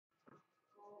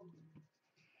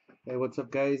Hey, what's up,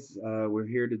 guys? We're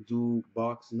here to do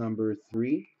box number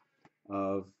 3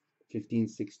 of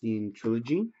 1516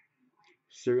 Trilogy.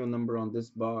 Serial number on this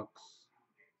box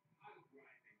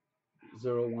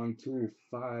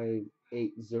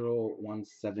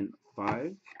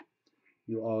 012580175.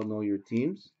 You all know your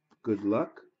teams. Good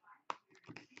luck.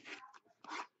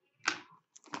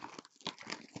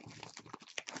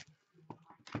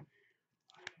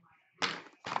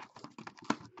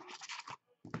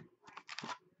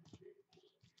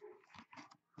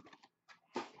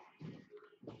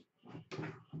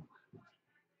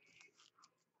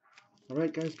 All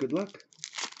right, guys, good luck.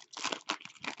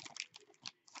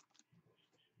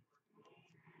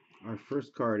 Our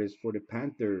first card is for the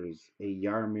Panthers, a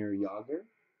Yarmir Yager,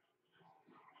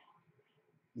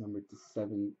 number to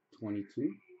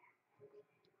 722.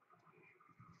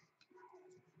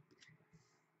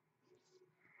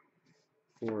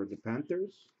 For the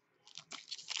Panthers,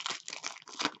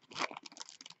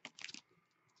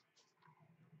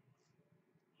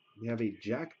 we have a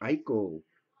Jack Eichel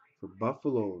for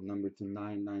Buffalo, number to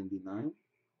 999.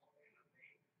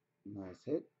 Nice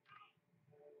hit.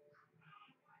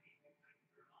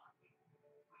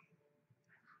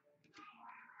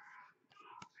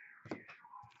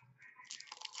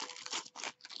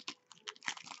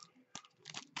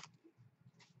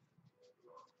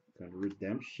 Got a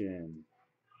redemption.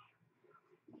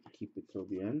 Keep it till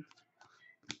the end.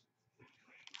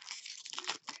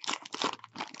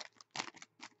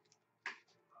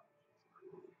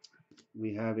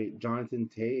 We have a Jonathan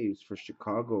Taves for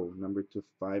Chicago, number to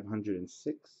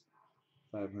 506.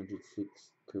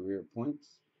 506 career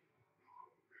points.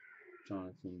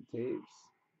 Jonathan Taves.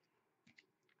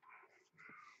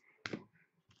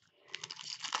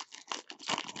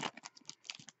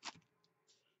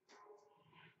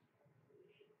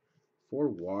 For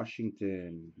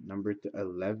Washington, number to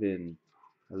 11.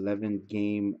 11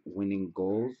 game winning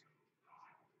goals.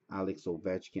 Alex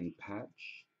Ovechkin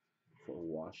patch for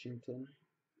Washington.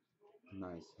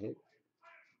 Nice hit.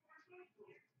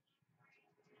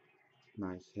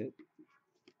 Nice hit.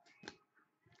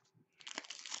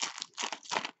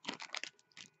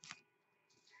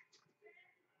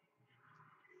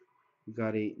 We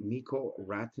got a Mikko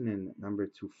Rantanen, number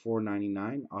to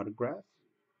 499 autograph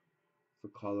for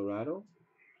Colorado.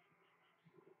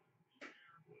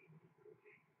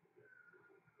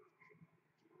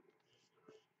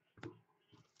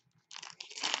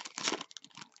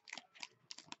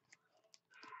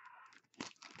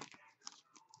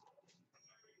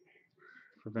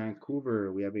 For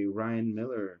Vancouver, we have a Ryan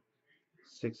Miller,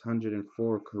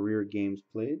 604 career games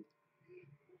played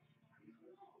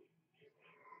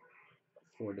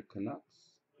for the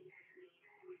Canucks.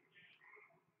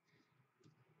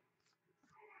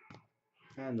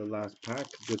 And the last pack,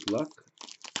 good luck.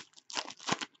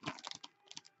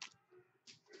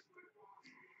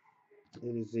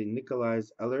 It is a Nikolai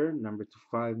Eller, number to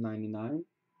 599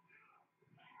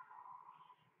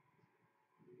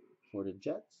 for the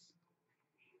Jets.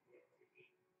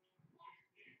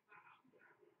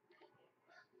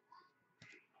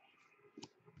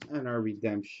 And our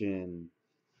redemption.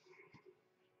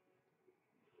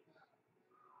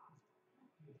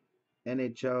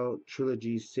 NHL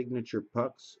Trilogy Signature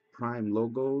Pucks, Prime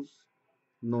Logos,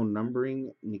 no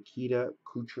numbering, Nikita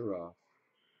Kucherov.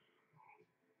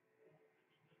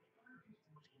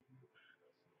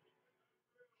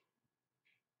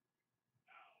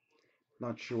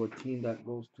 Not sure what team that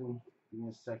goes to. Give me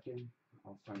a second.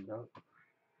 I'll find out.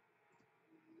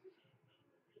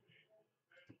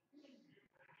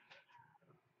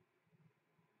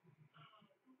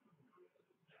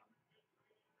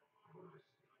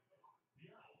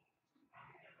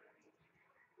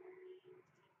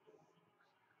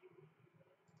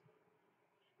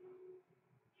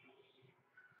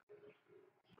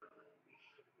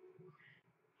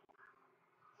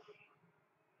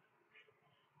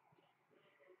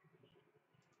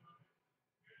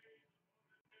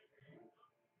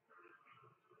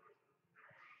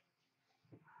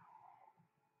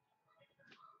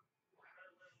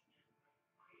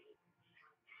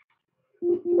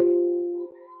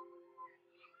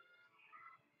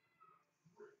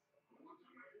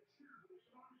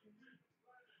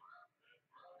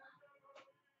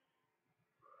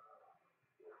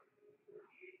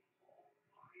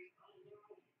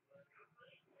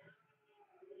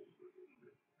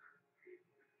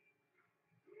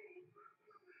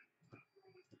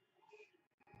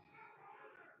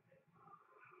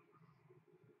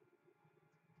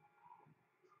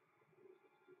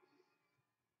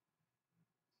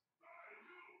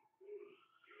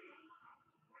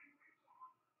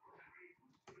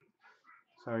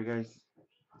 Sorry, guys.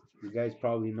 You guys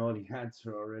probably know the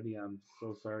answer already. I'm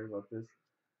so sorry about this.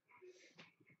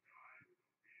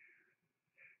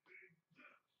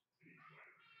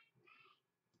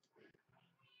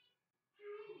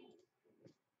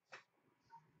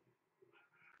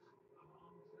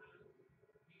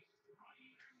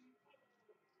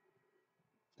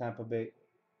 Tampa Bay.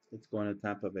 It's going to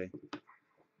Tampa Bay.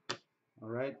 All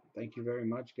right. Thank you very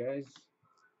much, guys.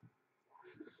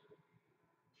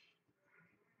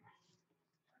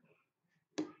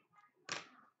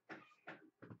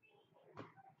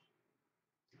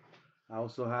 I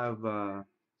also have a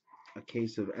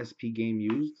case of SP game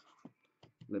used.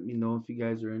 Let me know if you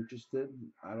guys are interested.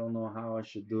 I don't know how I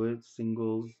should do it.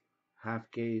 Singles,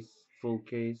 half case, full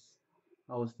case.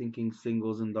 I was thinking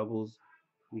singles and doubles.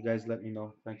 You guys let me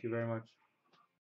know. Thank you very much.